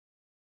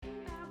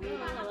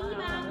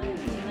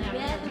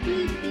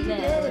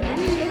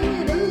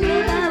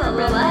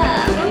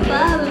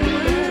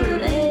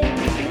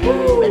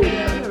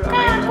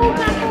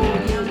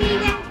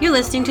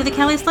listening to The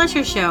Kelly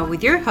Slusher Show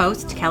with your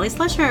host, Kelly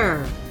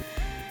Slusher.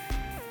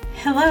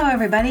 Hello,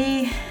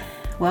 everybody.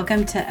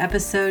 Welcome to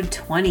episode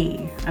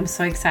 20. I'm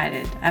so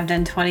excited. I've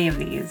done 20 of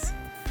these.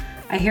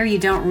 I hear you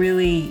don't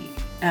really,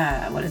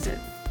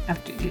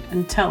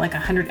 until like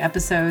 100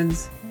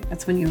 episodes.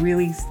 That's when you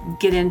really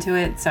get into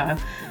it. So,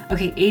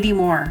 okay, 80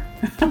 more.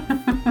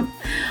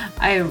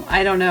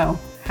 I don't know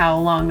how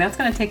long. That's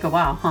going to take a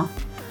while, huh?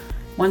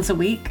 Once a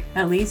week,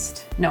 at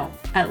least? No,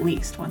 at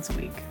least once a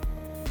week.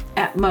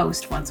 At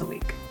most once a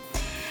week.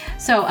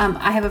 So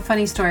I have a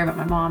funny story about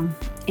my mom,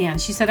 and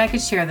she said I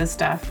could share this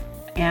stuff,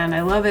 and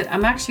I love it.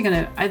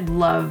 I'd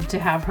love to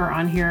have her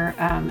on here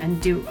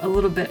and do a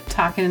little bit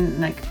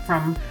talking like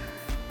from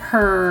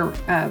her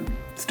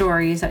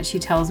stories that she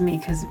tells me,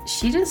 because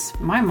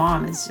my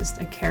mom is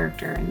just a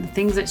character, and the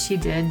things that she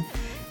did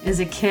as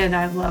a kid,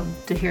 I love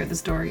to hear the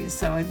stories.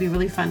 So it'd be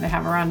really fun to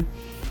have her on.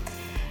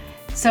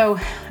 So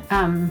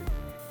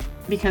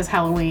because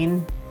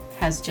Halloween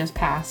has just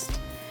passed,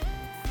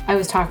 I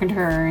was talking to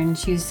her, and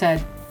she was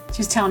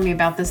telling me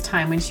about this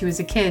time when she was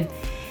a kid.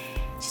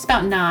 She's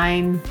about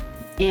 9,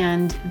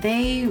 and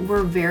they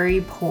were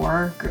very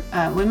poor.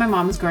 When my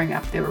mom was growing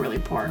up, they were really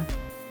poor.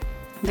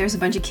 There's a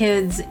bunch of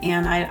kids,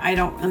 and I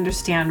don't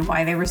understand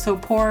why they were so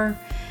poor,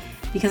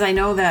 because I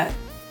know that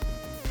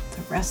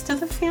the rest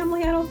of the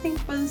family, I don't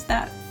think was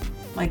that,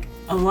 like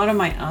a lot of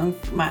my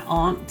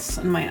aunts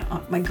and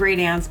my great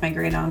aunts, my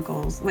great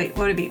uncles. Wait,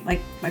 what would it be?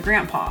 Like my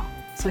grandpa.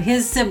 So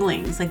his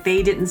siblings, like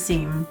they didn't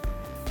seem.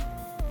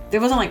 There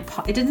wasn't like,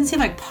 it didn't seem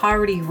like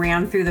poverty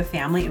ran through the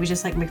family. It was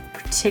just like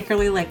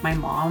particularly like my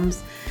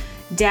mom's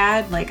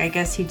dad. Like, I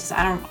guess he just,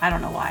 I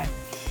don't know why.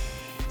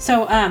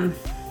 So,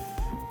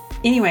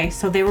 anyway,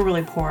 so they were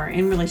really poor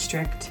and really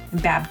strict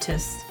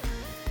Baptists.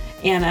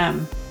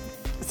 And,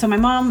 so my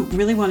mom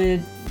really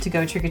wanted to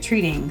go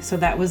trick-or-treating. So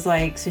that was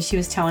like, so she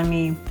was telling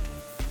me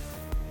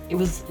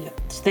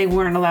they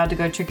weren't allowed to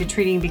go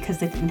trick-or-treating because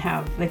they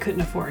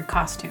couldn't afford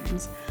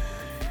costumes.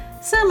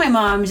 So my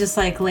mom's just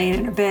like laying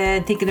in her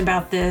bed thinking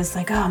about this,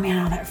 like, oh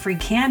man, all that free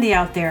candy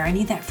out there. I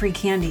need that free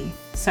candy.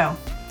 So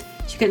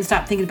she couldn't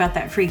stop thinking about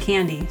that free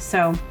candy.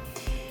 So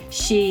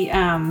she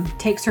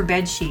takes her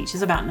bed sheet.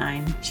 She's about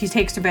 9. She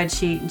takes her bed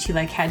sheet, and she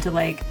like had to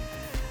like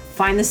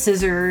find the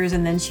scissors,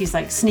 and then she's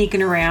like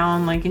sneaking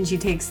around, like, and she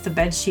takes the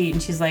bed sheet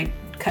and she's like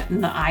cutting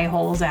the eye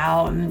holes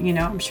out, and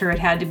I'm sure it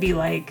had to be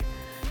like,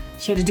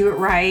 she had to do it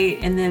right,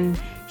 and then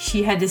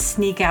she had to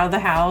sneak out of the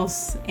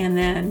house and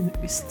then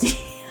sneak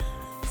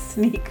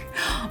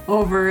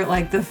over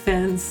like the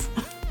fence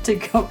to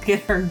go get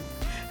her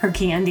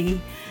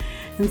candy.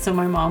 And so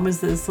my mom was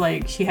this,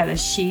 like, she had a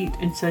sheet,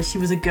 and so she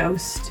was a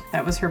ghost.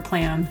 That was her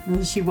plan.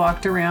 And she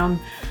walked around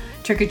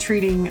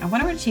trick-or-treating. I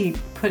wonder what she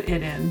put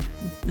it in.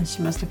 And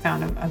she must have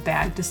found a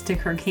bag to stick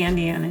her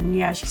candy in, and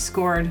yeah, she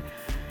scored.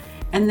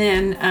 And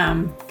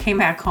then came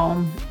back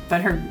home,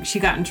 but she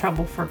got in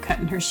trouble for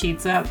cutting her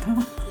sheets up.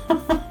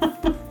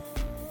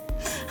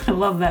 I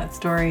love that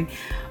story.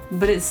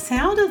 But it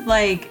sounded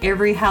like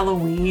every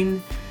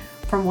Halloween,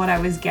 from what I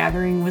was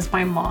gathering, was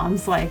my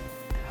mom's like,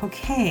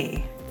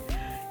 okay,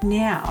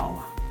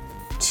 now,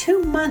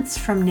 2 months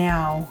from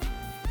now,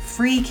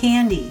 free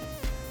candy.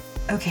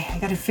 Okay, I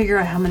got to figure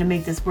out how I'm going to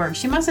make this work.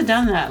 She must have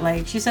done that.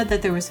 Like, she said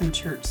that there were some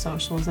church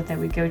socials that they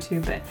would go to,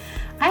 but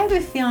I have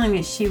a feeling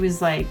that she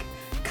was like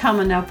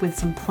coming up with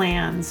some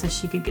plans so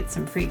she could get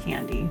some free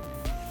candy.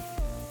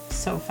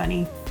 So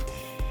funny.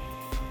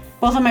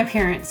 Both of my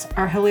parents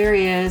are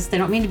hilarious. They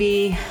don't mean to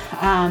be,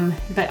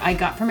 but I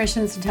got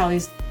permission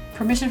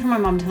from my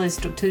mom to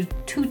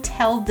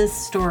tell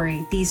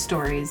these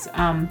stories.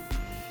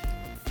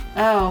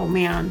 Oh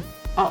man,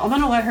 I'm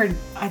gonna let her.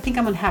 I think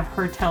I'm gonna have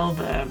her tell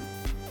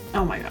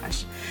oh my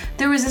gosh,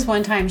 there was this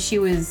one time she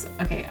was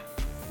okay.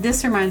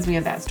 This reminds me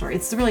of that story.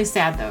 It's really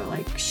sad though.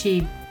 Like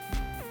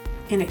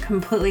and it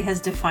completely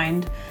has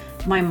defined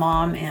my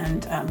mom,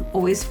 and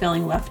always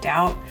feeling left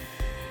out.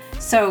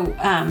 So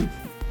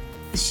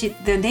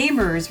the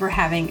neighbors were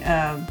having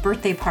a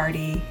birthday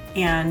party,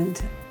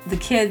 and the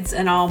kids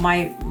and all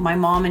my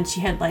mom, and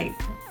she had like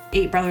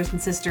 8 brothers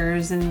and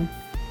sisters, and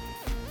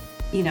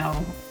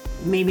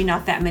maybe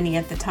not that many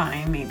at the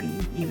time, maybe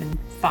even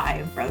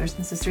 5 brothers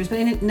and sisters, but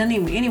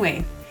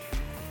anyway,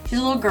 she's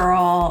a little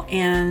girl,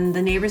 and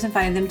the neighbors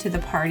invited them to the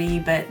party,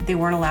 but they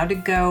weren't allowed to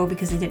go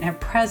because they didn't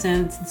have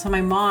presents. And so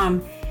my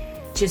mom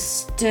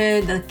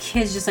the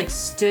kids just like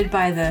stood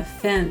by the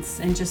fence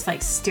and just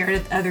like stared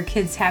at the other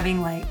kids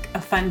having like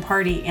a fun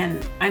party.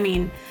 And I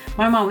mean,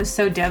 my mom was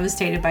so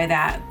devastated by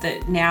that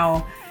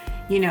now,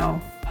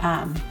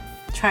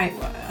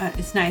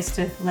 it's nice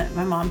to let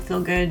my mom feel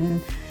good and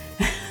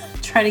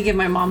try to give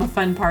my mom a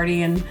fun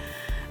party, and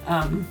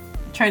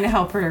trying to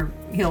help her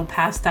heal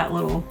past that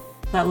little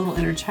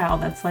inner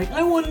child that's like,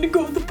 I wanted to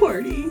go to the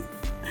party.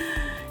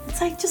 It's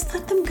like, just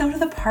let them go to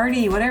the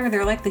party, whatever.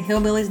 They're like the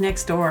hillbillies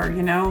next door,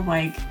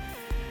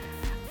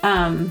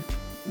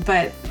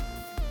 but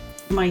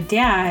my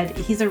dad,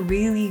 he's a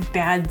really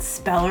bad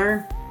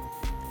speller.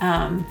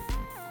 And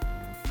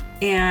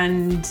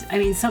I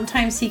mean,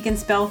 sometimes he can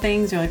spell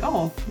things. You're like,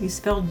 oh, you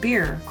spelled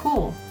beer.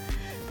 Cool.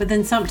 But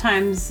then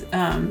sometimes,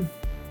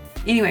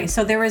 anyway,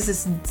 so there was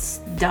this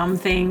dumb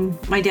thing.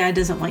 My dad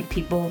doesn't like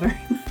people very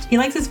much. He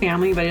likes his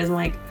family, but he doesn't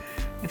like,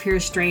 if you're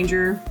a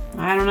stranger,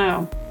 I don't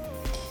know.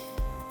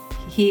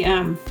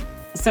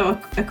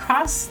 So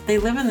across, they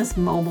live in this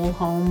mobile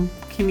home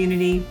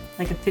community,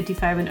 like a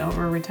 55 and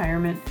over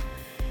retirement.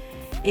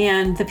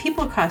 And the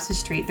people across the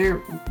street,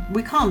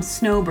 we call them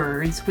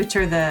snowbirds, which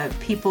are the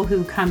people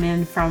who come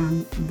in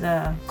from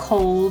the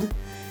cold.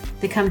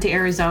 They come to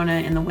Arizona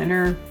in the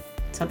winter,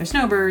 so they're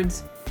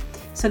snowbirds.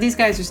 So these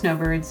guys are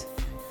snowbirds.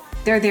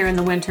 They're there in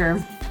the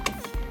winter.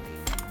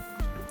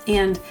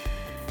 And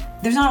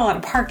there's not a lot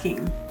of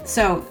parking.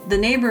 So the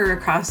neighbor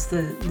across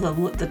the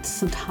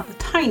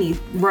tiny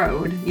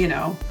road,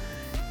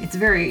 it's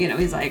very,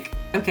 he's like,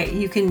 okay,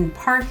 you can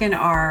park in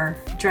our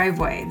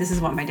driveway. This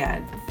is what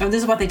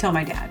they tell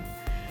my dad.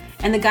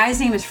 And the guy's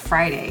name is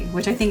Friday,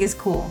 which I think is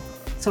cool.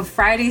 So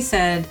Friday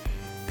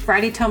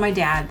told my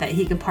dad that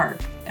he can park.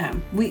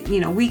 We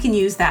can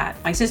use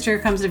that. My sister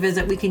comes to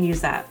visit, we can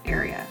use that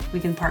area. We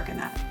can park in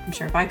that. I'm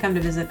sure if I come to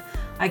visit,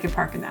 I could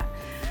park in that.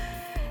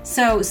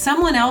 So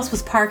someone else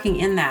was parking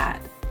in that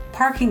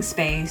parking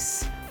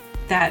space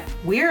that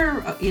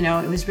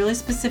it was really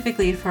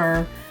specifically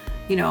for,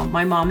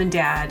 my mom and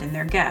dad and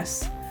their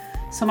guests.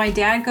 So my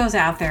dad goes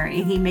out there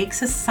and he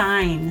makes a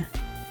sign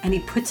and he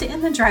puts it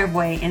in the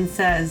driveway and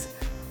says,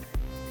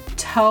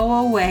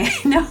 tow away.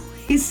 No,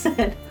 he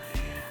said,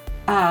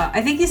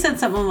 I think he said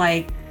something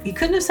like, he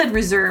couldn't have said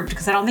reserved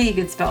because I don't think he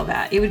could spell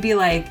that. It would be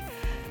like,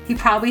 he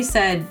probably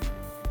said,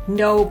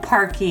 no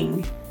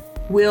parking,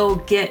 will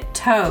get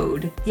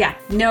towed. Yeah,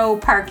 no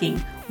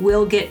parking,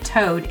 will get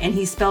towed. And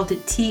he spelled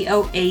it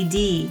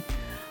T-O-A-D,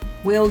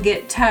 will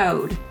get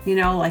towed,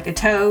 like a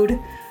toad,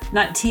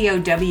 not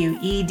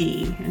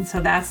T-O-W-E-D. And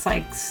so that's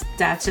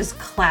just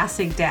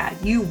classic dad.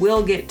 You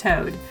will get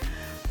towed.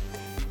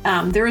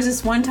 There was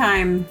this one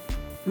time,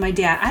 my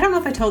dad, I don't know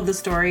if I told the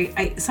story.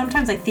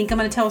 Sometimes I think I'm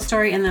going to tell a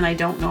story and then I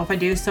don't know if I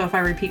do. So if I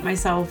repeat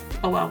myself,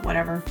 oh well,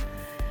 whatever.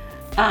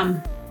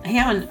 I'm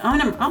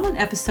on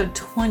episode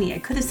 20. I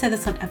could have said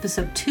this on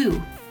episode 2.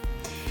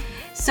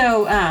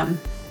 So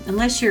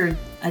unless you're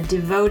a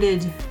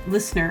devoted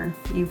listener,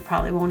 you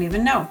probably won't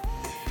even know.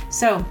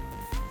 So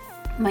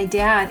my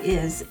dad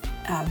is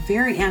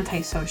very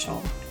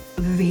antisocial.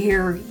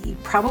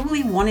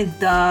 Probably one of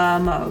the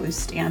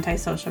most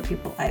antisocial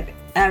people I've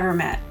ever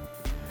met.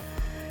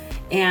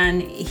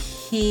 And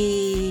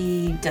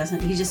he's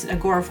just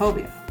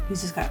agoraphobia.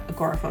 He's just got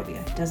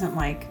agoraphobia. Doesn't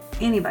like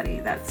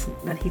anybody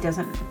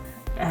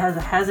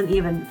hasn't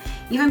even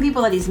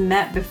people that he's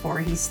met before,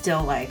 he's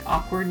still like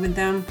awkward with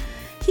them.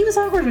 He was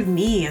awkward with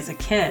me as a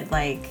kid.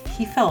 Like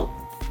he felt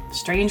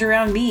strange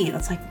around me.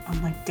 That's like,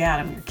 I'm like, Dad,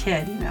 I'm your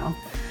kid,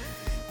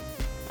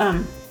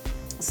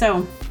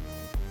 So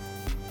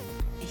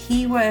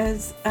he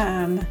was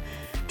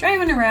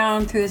driving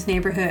around through his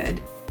neighborhood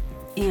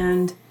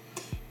and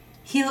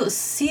he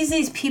sees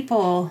these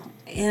people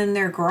in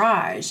their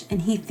garage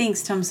and he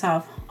thinks to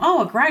himself,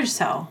 oh, a garage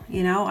sale.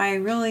 I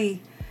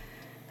really,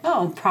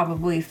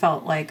 probably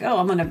felt like,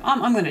 I'm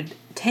going to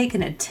take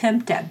an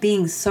attempt at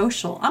being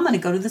social. I'm going to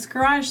go to this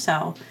garage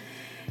sale.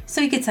 So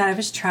he gets out of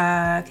his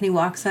truck and he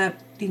walks up,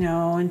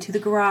 into the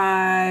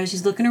garage.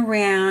 He's looking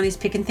around. He's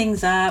picking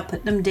things up,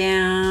 putting them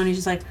down. He's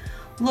just like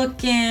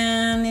looking,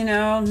 And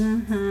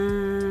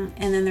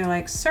then they're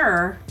like,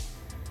 sir,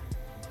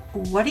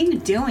 what are you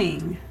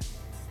doing?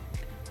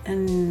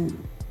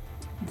 And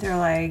they're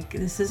like,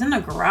 this isn't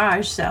a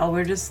garage sale.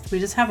 We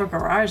just have a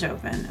garage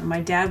open. And my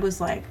dad was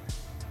like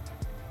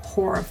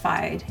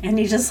horrified. And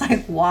he just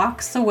like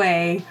walks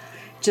away.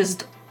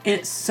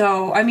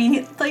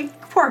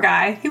 Poor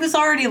guy. He was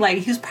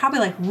probably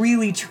like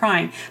really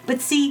trying.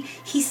 But see,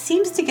 he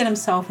seems to get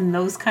himself in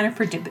those kind of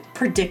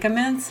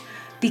predicaments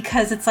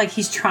because it's like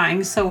he's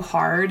trying so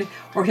hard,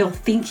 or he'll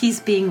think he's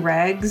being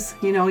regs,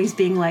 he's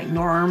being like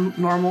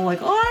normal, like,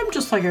 oh, I'm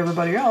just like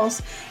everybody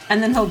else.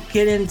 And then he'll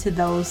get into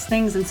those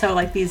things. And so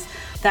like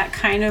that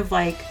kind of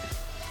like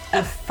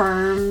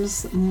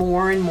affirms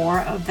more and more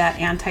of that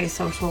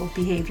antisocial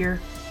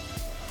behavior.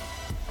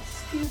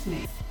 Excuse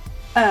me.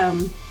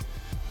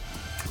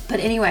 But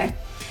anyway,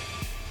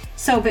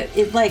 but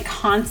it like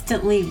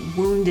constantly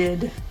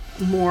wounded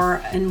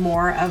more and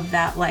more of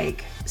that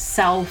like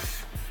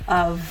self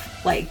of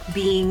like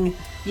being,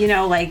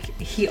 like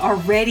he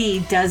already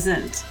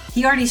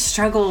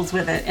struggles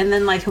with it. And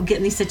then like he'll get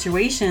in these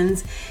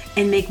situations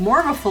and make more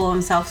of a fool of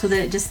himself so that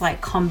it just like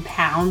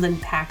compounds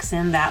and packs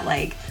in that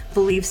like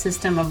belief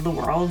system of the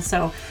world.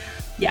 So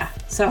yeah.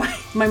 So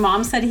my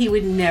mom said he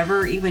would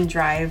never even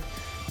drive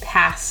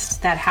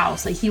past that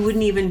house. Like he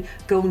wouldn't even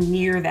go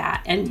near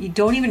that. And you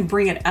don't even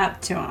bring it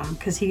up to him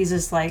because he's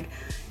just like,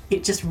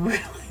 it just really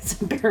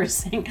is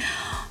embarrassing.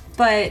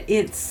 But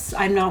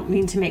I don't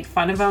mean to make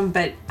fun of him,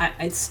 but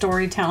it's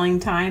storytelling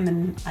time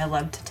and I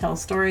love to tell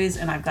stories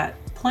and I've got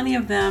plenty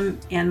of them.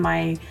 And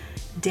my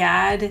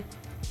dad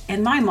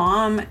and my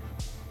mom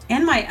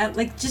and my,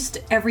 like just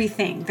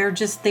everything. They're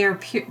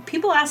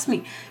people ask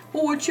me,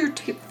 well, what's your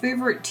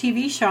favorite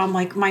TV show? I'm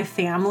like, my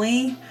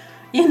family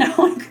You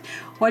know,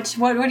 like,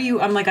 what do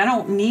you, I'm like, I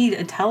don't need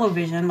a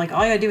television. Like,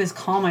 all I gotta do is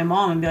call my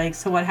mom and be like,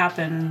 so what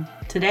happened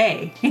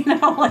today? You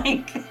know,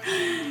 like,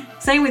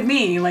 same with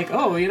me. Like,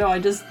 oh, you know, I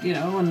just, you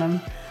know, and then,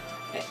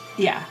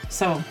 yeah.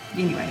 So,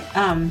 anyway,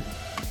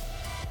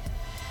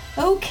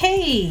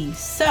 okay,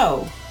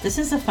 so, this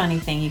is a funny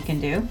thing you can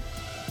do.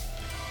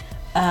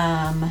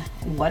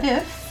 What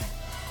if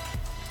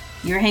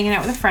you're hanging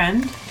out with a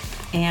friend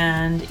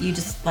and you're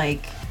just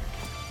like,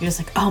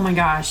 oh my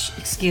gosh,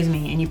 excuse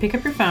me. And you pick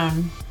up your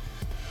phone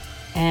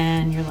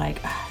and you're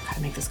like, oh, I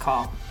gotta make this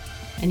call.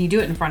 And you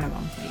do it in front of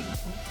them.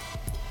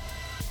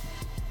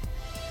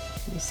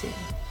 Let me see.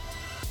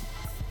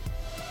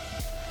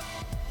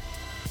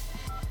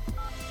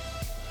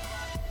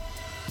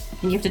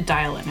 And you have to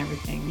dial it and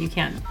everything. You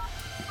can't,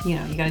 you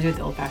know, you gotta do it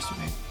the old fashioned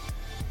way.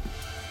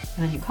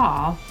 And then you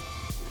call,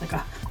 like,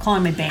 I'm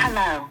calling my bank.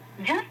 Hello,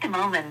 just a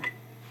moment.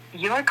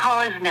 Your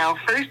call is now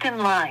first in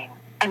line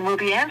and will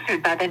be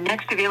answered by the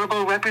next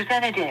available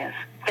representative.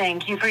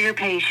 Thank you for your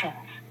patience.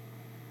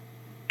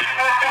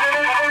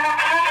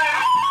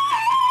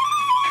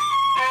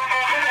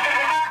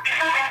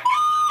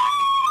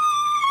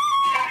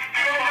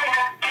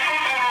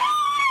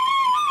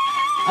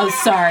 Oh,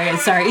 sorry.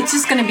 It's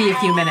just gonna be a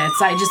few minutes.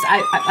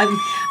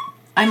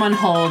 I'm on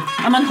hold.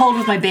 I'm on hold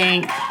with my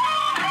bank.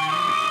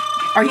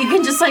 Or you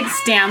can just like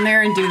stand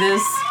there and do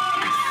this.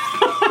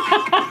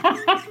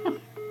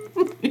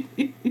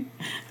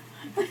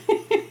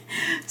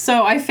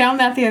 So I found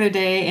that the other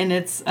day, and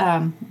it's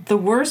the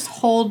worst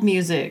hold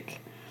music.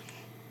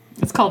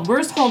 It's called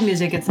Worst Hold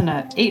Music. It's in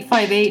a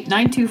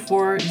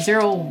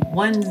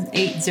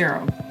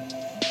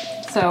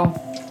 858-924-0180. So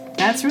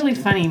that's really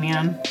funny,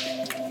 man.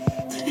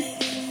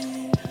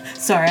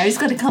 Sorry, I just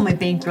got to call my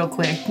bank real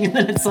quick. And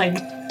then it's like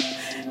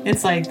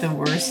the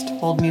worst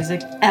hold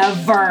music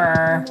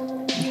ever.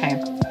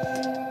 Okay.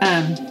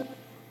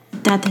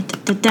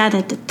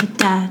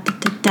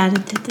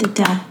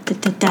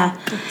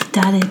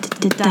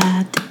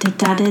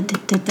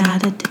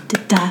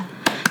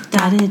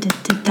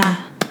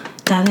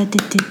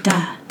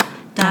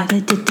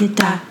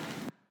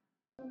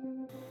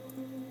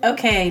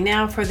 Okay,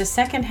 now for the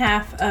second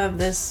half of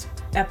this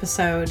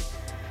episode,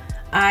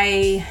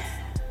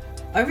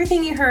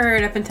 everything you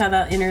heard up until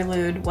that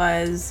interlude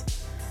was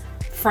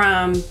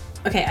from, so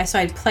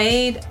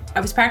I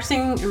was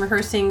practicing and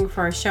rehearsing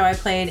for a show I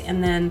played,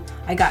 and then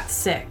I got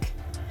sick.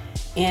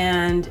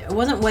 And it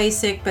wasn't way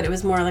sick, but it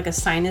was more like a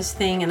sinus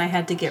thing, and I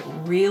had to get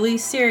really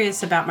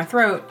serious about my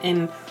throat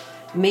and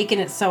making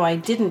it so I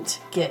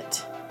didn't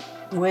get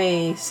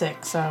way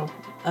sick. So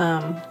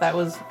that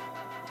was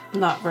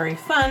not very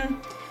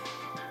fun.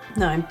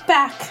 Now I'm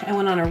back. I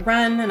went on a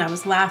run, and I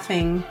was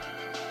laughing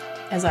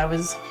as I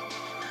went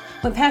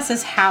past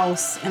this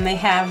house, and they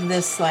have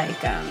this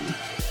like a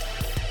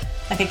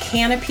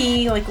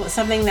canopy, like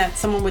something that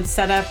someone would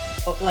set up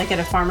like at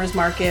a farmer's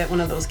market,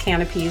 one of those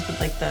canopies with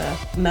like the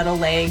metal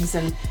legs,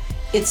 and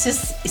it's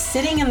just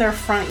sitting in their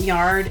front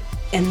yard,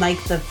 and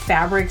like the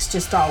fabric's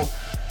just all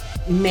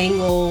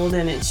mangled,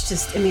 and it's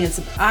just, it's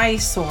an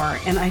eyesore.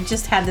 And I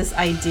just had this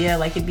idea,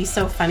 like it'd be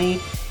so funny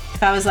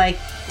if I was like,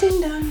 ding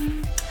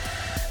dong,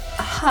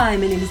 hi,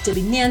 my name is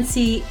Debbie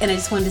Nancy, and I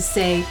just wanted to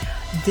say,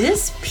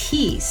 this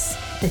piece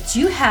that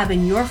you have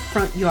in your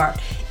front yard,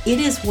 it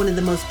is one of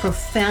the most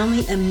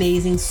profoundly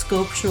amazing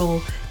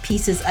sculptural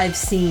pieces I've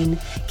seen.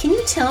 Can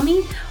you tell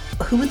me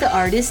who the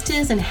artist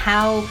is and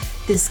how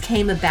this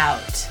came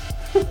about?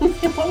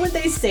 What would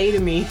they say to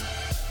me?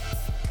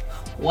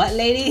 What,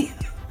 lady?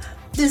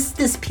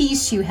 This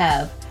piece you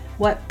have.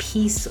 What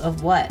piece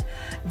of what?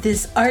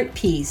 This art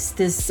piece,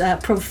 this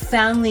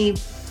profoundly...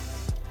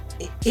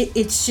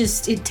 It's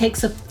just, it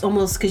takes up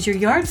almost, because your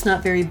yard's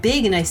not very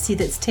big, and I see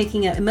that's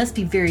taking up, it must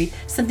be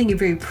something you're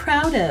very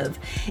proud of.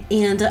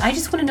 And I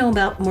just want to know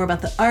more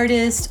about the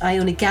artist. I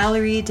own a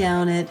gallery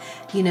down at,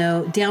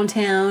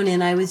 downtown,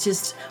 and I was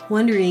just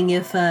wondering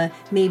if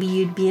maybe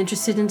you'd be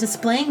interested in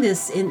displaying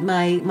this in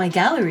my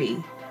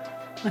gallery.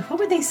 Like, what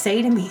would they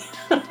say to me?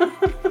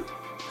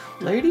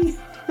 Lady?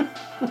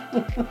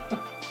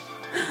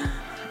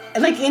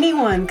 Like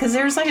anyone, because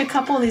there's like a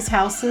couple of these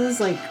houses,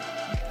 like,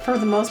 for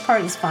the most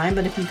part, it's fine,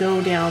 but if you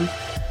go down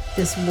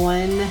this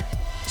one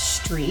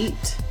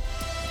street,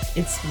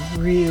 it's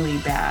really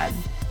bad.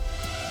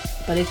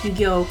 But if you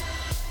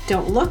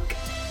don't look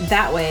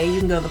that way, you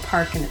can go to the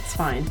park and it's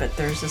fine. But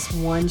there's this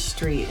one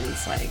street, and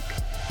it's like,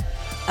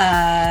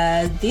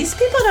 these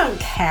people don't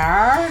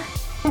care.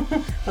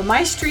 But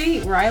my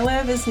street where I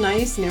live is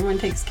nice, and everyone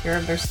takes care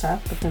of their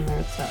stuff. But then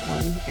there's that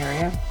one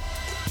area.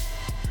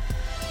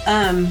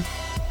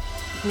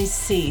 Let me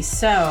see.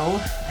 So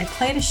I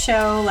played a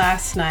show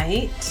last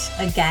night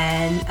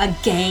again. I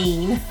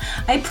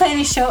played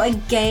a show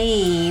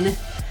again,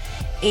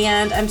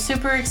 and I'm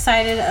super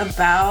excited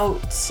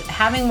about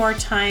having more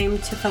time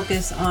to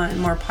focus on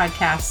more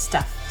podcast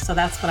stuff. So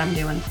that's what I'm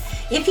doing.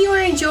 If you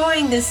are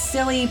enjoying this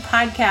silly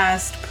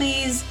podcast,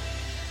 please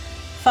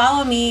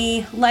follow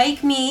me,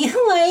 like me,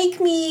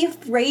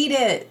 rate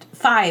it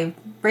 5.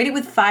 Rate it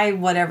with 5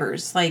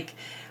 whatevers. Like,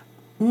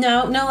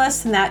 No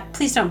less than that.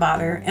 Please don't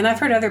bother. And I've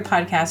heard other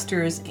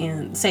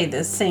podcasters say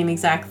this same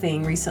exact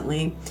thing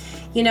recently.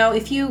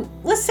 If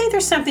let's say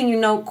there's something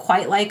you don't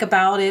quite like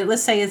about it.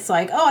 Let's say it's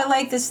like, oh, I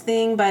like this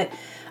thing, but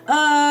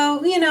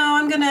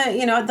I'm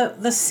gonna,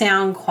 the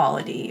sound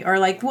quality or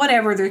like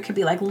whatever. There could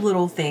be like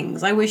little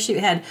things. I wish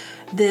it had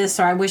this,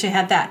 or I wish it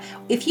had that.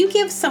 If you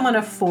give someone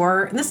a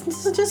 4, and this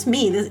is just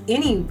me,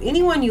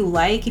 anyone you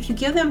like, if you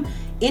give them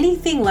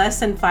anything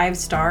less than 5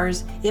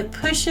 stars, it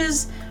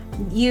pushes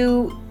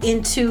you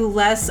into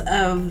less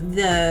of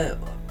the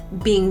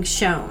being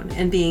shown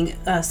and being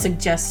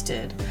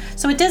suggested.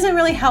 So it doesn't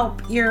really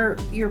help your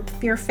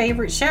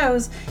favorite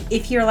shows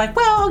if you're like,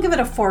 well, I'll give it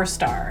a 4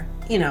 star,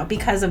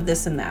 because of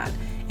this and that.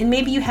 And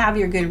maybe you have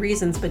your good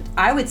reasons, but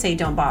I would say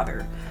don't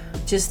bother.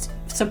 Just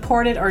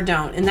support it or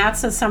don't. And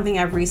that's something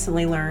I've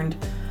recently learned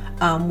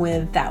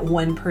with that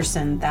one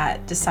person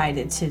that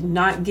decided to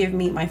not give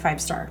me my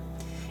 5 star.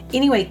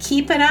 Anyway,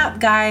 keep it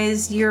up,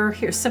 guys. You're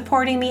here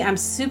supporting me. I'm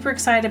super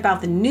excited about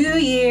the new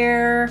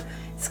year.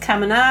 It's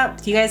coming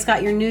up. You guys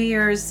got your New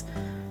Year's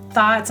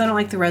thoughts? I don't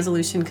like the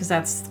resolution because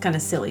that's kind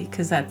of silly,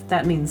 because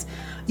that means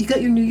you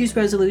got your New Year's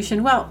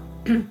resolution. Well,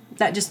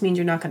 that just means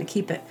you're not going to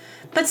keep it.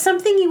 But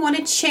something you want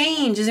to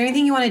change. Is there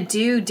anything you want to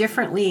do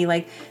differently?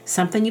 Like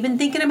something you've been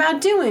thinking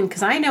about doing?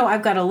 Because I know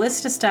I've got a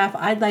list of stuff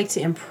I'd like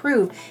to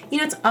improve.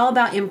 It's all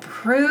about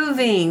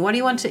improving. What do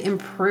you want to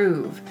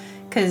improve?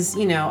 Because,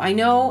 I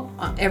know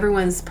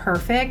everyone's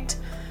perfect,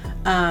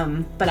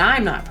 but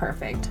I'm not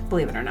perfect,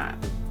 believe it or not.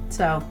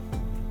 So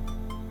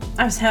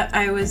I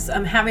was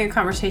having a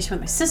conversation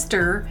with my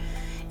sister,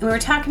 and we were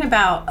talking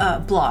about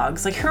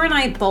blogs. Like, her and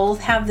I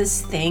both have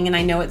this thing, and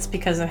I know it's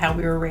because of how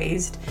we were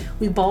raised.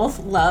 We both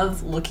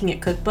love looking at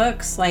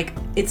cookbooks. Like,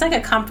 it's like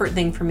a comfort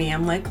thing for me.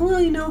 I'm like,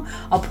 well,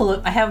 I'll pull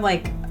up. I have,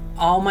 like,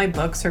 all my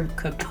books are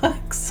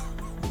cookbooks.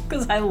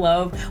 Because I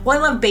love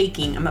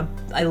baking.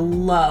 I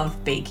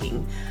love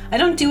baking. I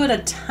don't do it a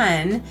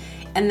ton,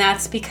 and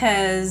that's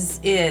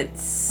because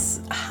it's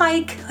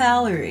high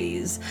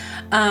calories.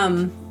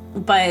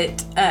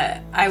 But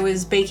I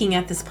was baking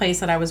at this place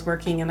that I was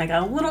working, and I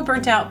got a little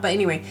burnt out. But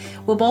anyway,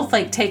 we'll both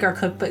take our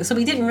cookbook. So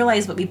we didn't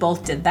realize, but we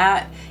both did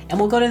that. And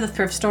we'll go to the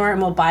thrift store and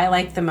we'll buy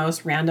like the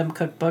most random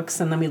cookbooks,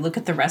 and then we look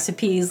at the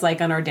recipes like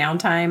on our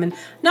downtime, and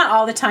not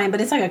all the time, but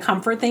it's like a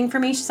comfort thing for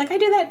me. She's like, I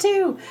do that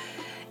too.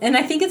 And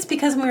I think it's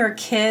because when we were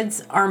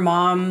kids, our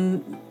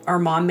mom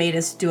made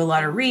us do a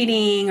lot of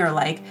reading, or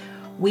like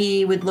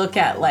we would look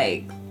at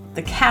like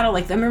the catalog.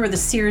 Like I remember the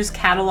Sears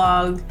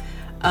catalog.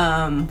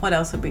 What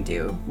else would we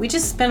do? We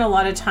just spent a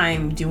lot of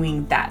time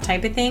doing that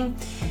type of thing.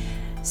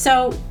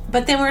 So,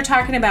 but then we were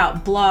talking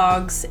about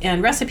blogs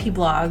and recipe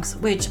blogs,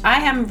 which I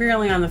am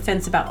really on the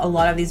fence about a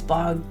lot of these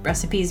blog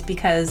recipes,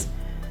 because,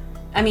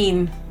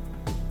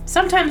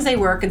 sometimes they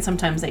work and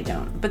sometimes they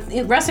don't. But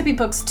recipe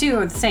books too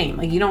are the same.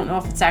 Like, you don't know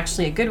if it's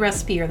actually a good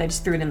recipe or they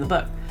just threw it in the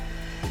book.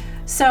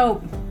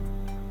 So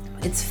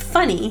it's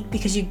funny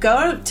because you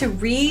go to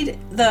read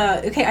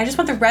I just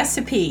want the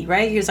recipe,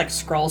 right? You're just like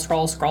scroll.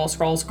 Oh,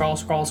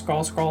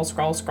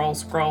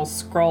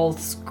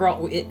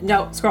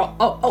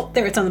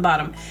 there, it's on the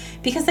bottom.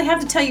 Because they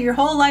have to tell you your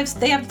whole life.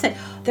 They have to tell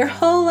their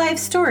whole life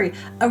story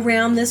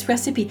around this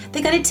recipe.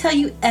 They got to tell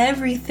you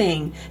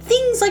everything.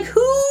 Things like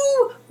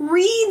who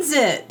reads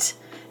it.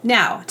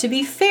 Now, to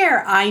be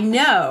fair, I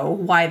know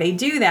why they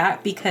do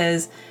that,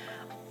 because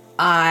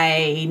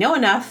I know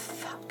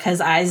enough, because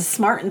I'm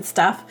smart and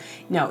stuff.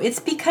 No, it's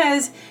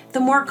because the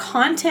more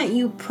content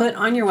you put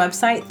on your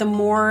website, the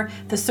more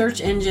the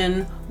search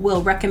engine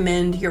will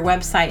recommend your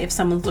website if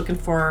someone's looking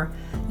for,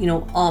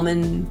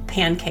 almond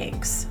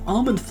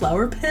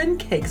flour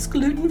pancakes,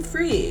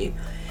 gluten-free.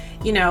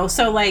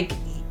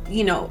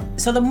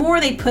 So the more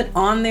they put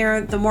on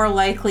there, the more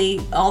likely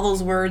all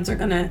those words are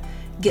going to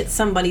get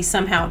somebody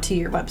somehow to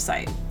your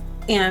website.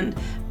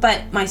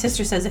 But my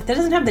sister says if that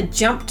doesn't have the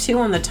jump to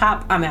on the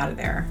top, I'm out of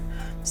there.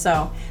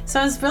 So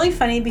it's really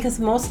funny because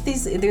most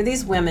of they're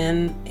these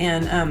women,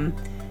 and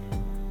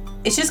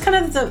it's just kind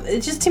of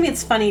to me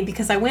it's funny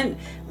because I went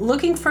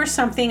looking for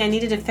something I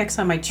needed to fix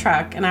on my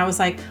truck, and I was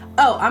like,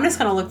 oh, I'm just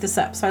gonna look this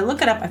up. So I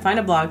look it up, I find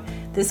a blog,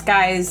 this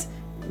guy's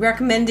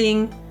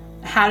recommending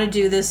how to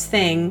do this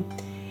thing,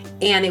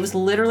 and it was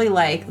literally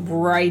like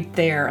right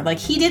there. Like,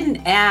 he didn't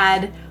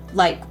add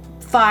like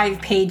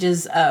 5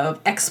 pages of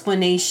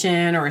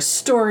explanation or a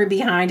story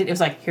behind it. It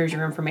was like, here's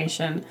your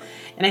information.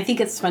 And I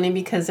think it's funny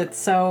because it's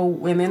so,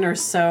 women are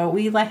so,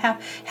 we like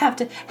have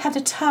to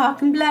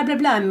talk and blah blah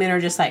blah, and men are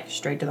just like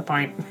straight to the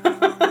point.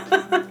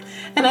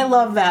 And I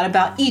love that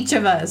about each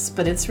of us,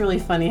 but it's really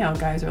funny how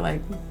guys are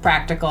like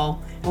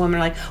practical and women are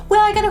like,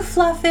 well, I gotta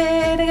fluff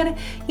it, I gotta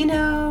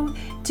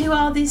do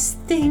all these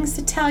things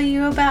to tell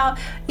you about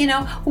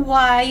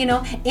why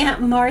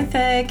Aunt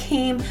Martha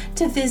came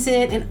to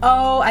visit, and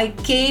I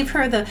gave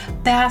her the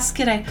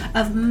basket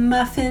of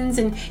muffins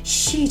and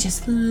she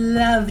just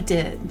loved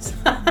it.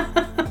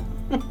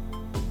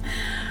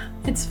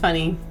 It's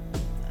funny.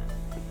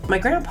 My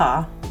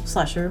grandpa,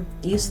 Slusher,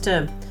 used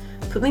to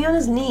put me on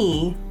his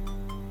knee,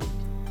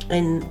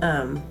 and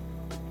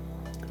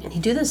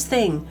he'd do this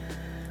thing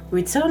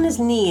We'd sit on his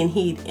knee and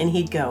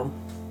he'd go,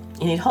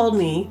 and he'd hold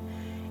me,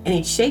 and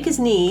he'd shake his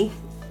knee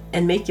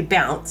and make you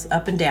bounce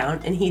up and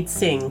down, and he'd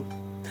sing.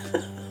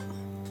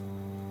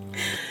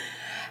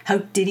 How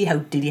diddy, how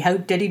diddy, how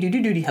diddy doo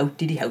doo doo, how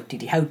diddy, how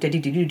diddy, how diddy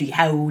doo doo doo,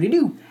 how diddy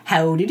doo,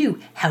 how diddy doo,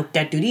 how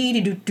da doo dee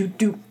doo doo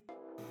doo.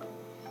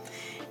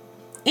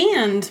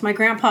 And my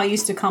grandpa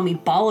used to call me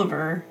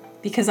Balivore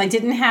because I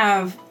didn't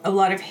have a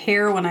lot of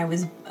hair when I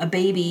was a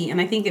baby,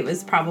 and I think it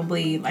was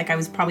probably, like, I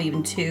was probably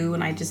even 2,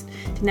 and I just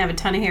didn't have a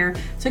ton of hair.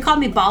 So he called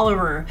me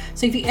Balivore.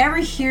 So if you ever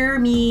hear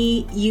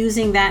me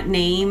using that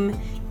name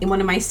in one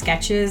of my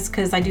sketches,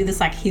 because I do this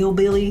like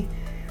hillbilly,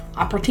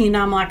 I pretend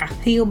I'm like a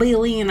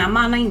hillbilly, and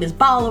my name is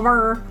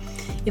Balivore.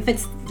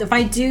 If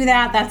I do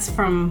that, that's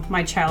from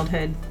my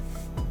childhood,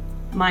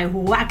 my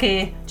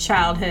wacky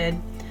childhood.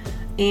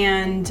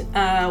 And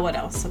what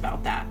else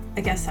about that?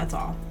 I guess that's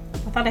all.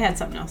 I thought I had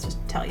something else to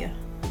tell you,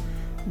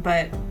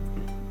 but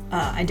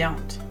I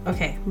don't.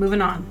 Okay, moving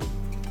on.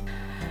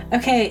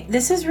 Okay,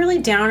 this is really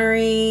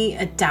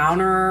a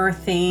downer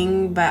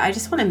thing, but I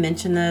just want to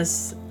mention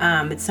this.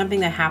 It's something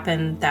that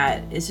happened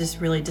that is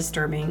just really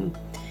disturbing.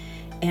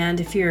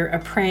 And if you're a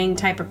praying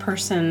type of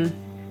person,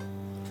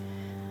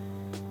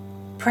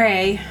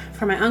 pray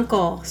for my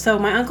uncle. So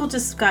my uncle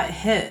just got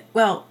hit.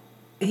 Well,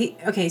 he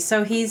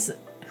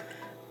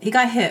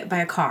got hit by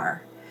a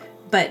car,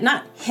 but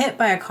not hit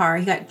by a car.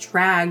 He got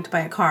dragged by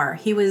a car.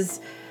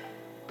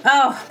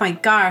 Oh my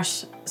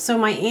gosh. So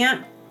my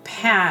Aunt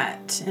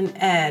Pat and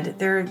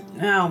Ed,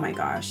 oh my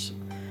gosh,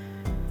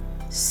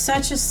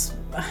 such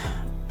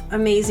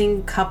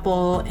amazing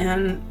couple,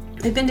 and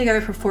they've been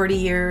together for 40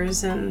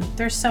 years, and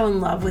they're so in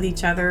love with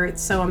each other.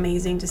 It's so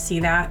amazing to see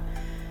that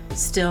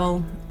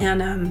still.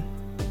 And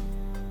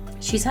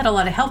she's had a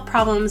lot of health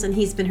problems, and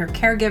he's been her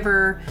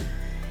caregiver,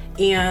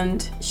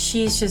 and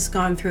she's just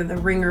gone through the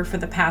ringer for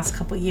the past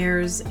couple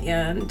years,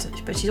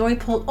 but she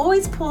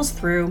always pulls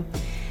through.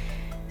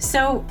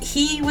 So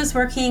he was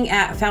working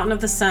at Fountain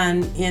of the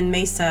Sun in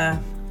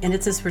Mesa, and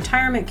it's this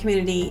retirement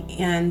community,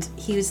 and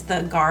he was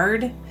the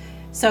guard.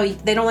 So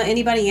they don't let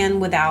anybody in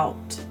without,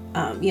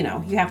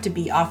 you have to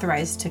be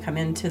authorized to come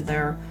into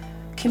their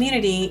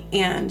community,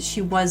 and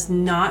she was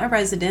not a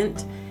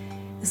resident.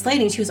 This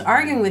lady, she was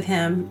arguing with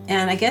him,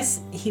 and I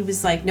guess he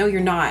was like, no, you're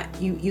not.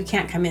 You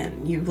can't come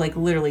in. You, like,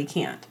 literally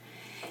can't.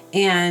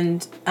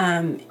 And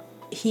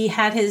he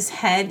had his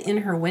head in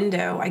her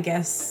window, I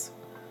guess.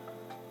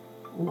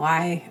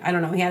 Why? I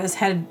don't know. He had his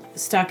head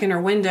stuck in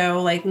her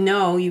window, like,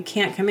 no, you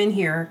can't come in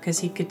here, because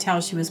he could tell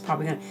she was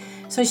probably going to.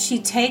 So she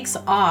takes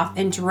off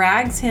and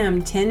drags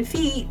him 10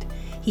 feet.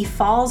 He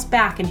falls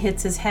back and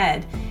hits his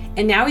head.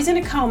 And now he's in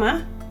a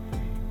coma.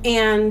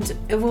 And,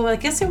 well, I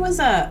guess it was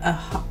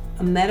a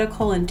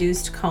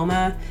medical-induced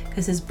coma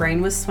because his brain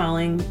was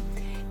swelling.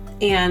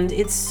 And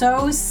it's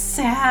so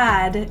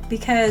sad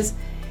because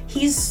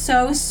he's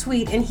so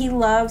sweet and he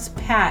loves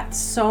Pat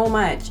so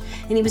much.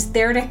 And he was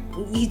there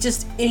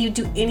he'd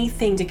do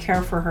anything to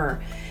care for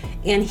her.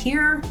 And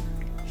here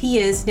he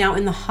is now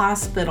in the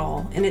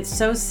hospital, and it's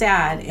so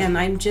sad. And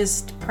I'm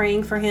just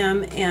praying for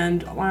him,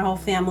 and my whole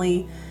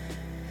family.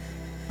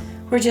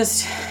 We're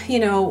just,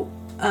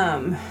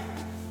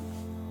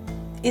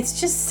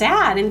 it's just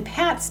sad, and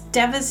Pat's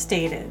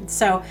devastated.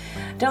 So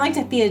I don't like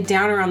to be a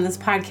downer on this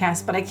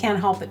podcast, but I can't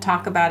help but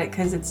talk about it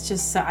because it's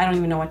just, I don't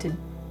even know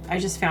I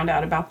just found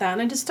out about that,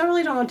 and I just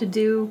really don't know what to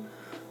do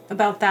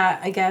about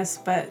that, I guess,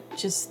 but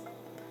just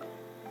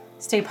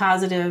stay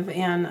positive,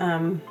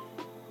 and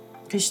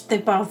because they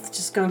both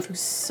just going through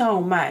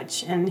so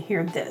much, and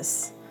hear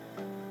this.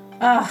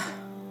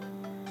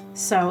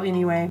 So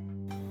anyway,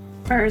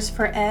 prayers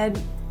for Ed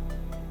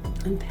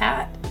and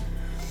Pat.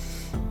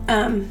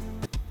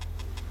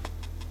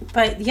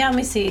 But yeah, let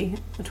me see.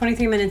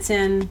 23 minutes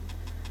in.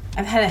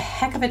 I've had a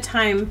heck of a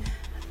time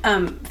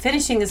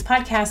finishing this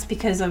podcast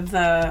because of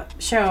the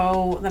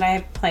show that I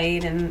have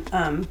played,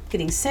 and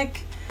getting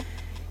sick.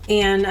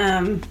 And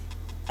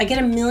I get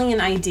a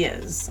million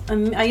ideas.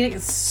 I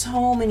get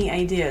so many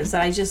ideas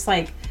that I just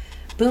like,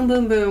 boom,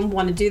 boom, boom,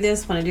 want to do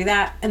this, want to do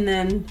that. And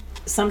then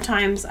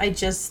sometimes I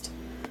just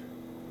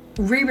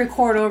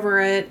re-record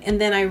over it, and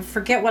then I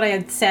forget what I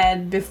had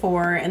said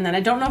before, and then I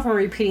don't know if I'm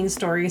repeating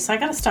stories, so I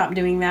gotta stop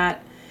doing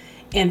that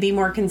and be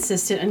more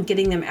consistent and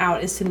getting them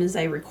out as soon as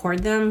I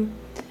record them,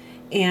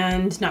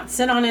 and not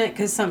sit on it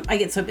because I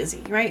get so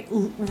busy, right?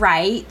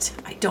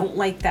 I don't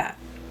like that.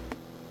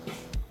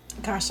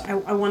 Gosh, I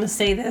want to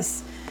say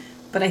this,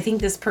 but I think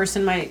this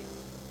person might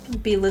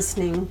be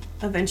listening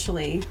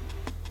eventually.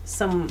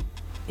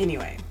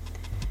 Anyway.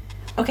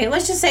 Okay,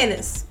 let's just say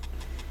this.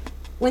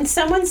 When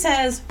someone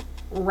says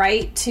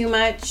write too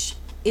much,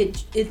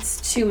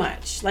 it's too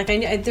much. Like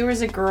there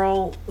was a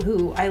girl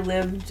who I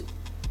lived,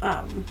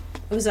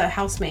 it was a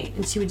housemate,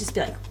 and she would just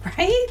be like,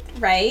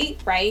 right.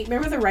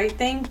 Remember the right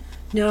thing?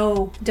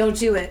 No, don't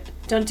do it.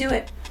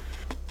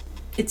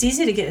 It's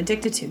easy to get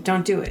addicted to.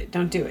 Don't do it.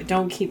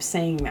 Don't keep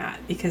saying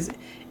that, because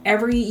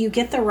you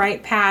get the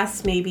right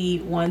pass maybe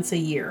once a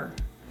year,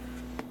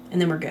 and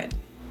then we're good.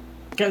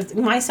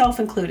 Myself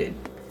included,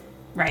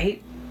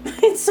 right?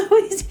 It's so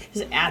easy.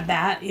 Just add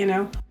that,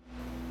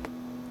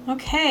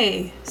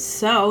 Okay,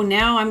 so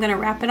now I'm gonna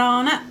wrap it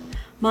on up.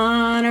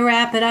 I'm gonna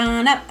wrap it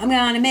on up. I'm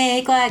gonna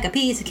make like a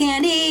piece of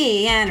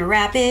candy and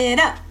wrap it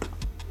up.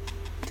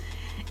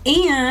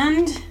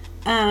 And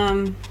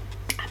I'm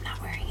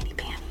not wearing any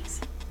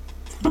panties.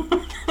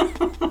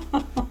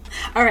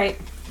 All right,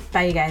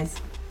 bye you guys.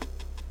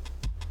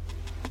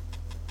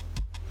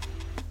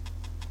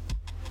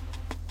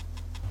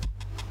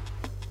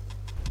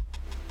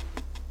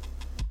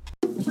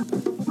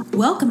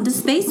 Welcome to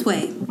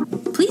Spaceway.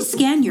 Please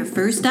scan your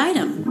first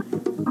item.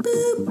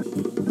 Boop.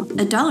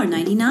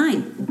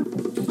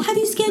 $1.99. Have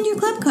you scanned your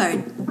club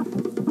card?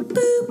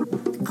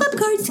 Boop. Club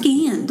card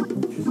scanned.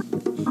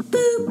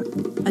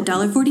 Boop.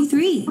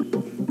 $1.43.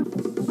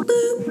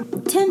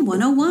 Boop.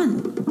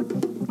 10101.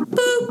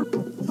 Boop.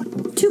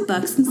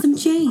 $2 and some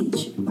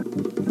change.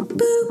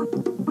 Boop.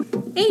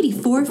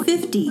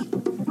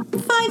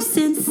 $84.50. 5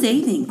 cents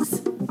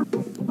savings.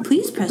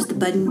 Please press the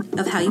button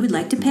of how you would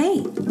like to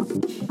pay.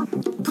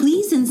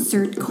 Please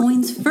insert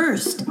coins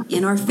first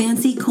in our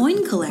fancy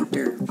coin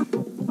collector.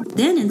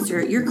 Then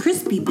insert your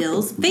crispy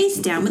bills face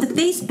down with a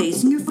face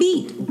facing your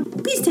feet.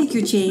 Please take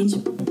your change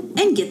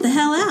and get the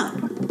hell out.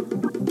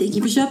 Thank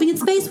you for shopping at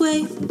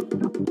Spaceway.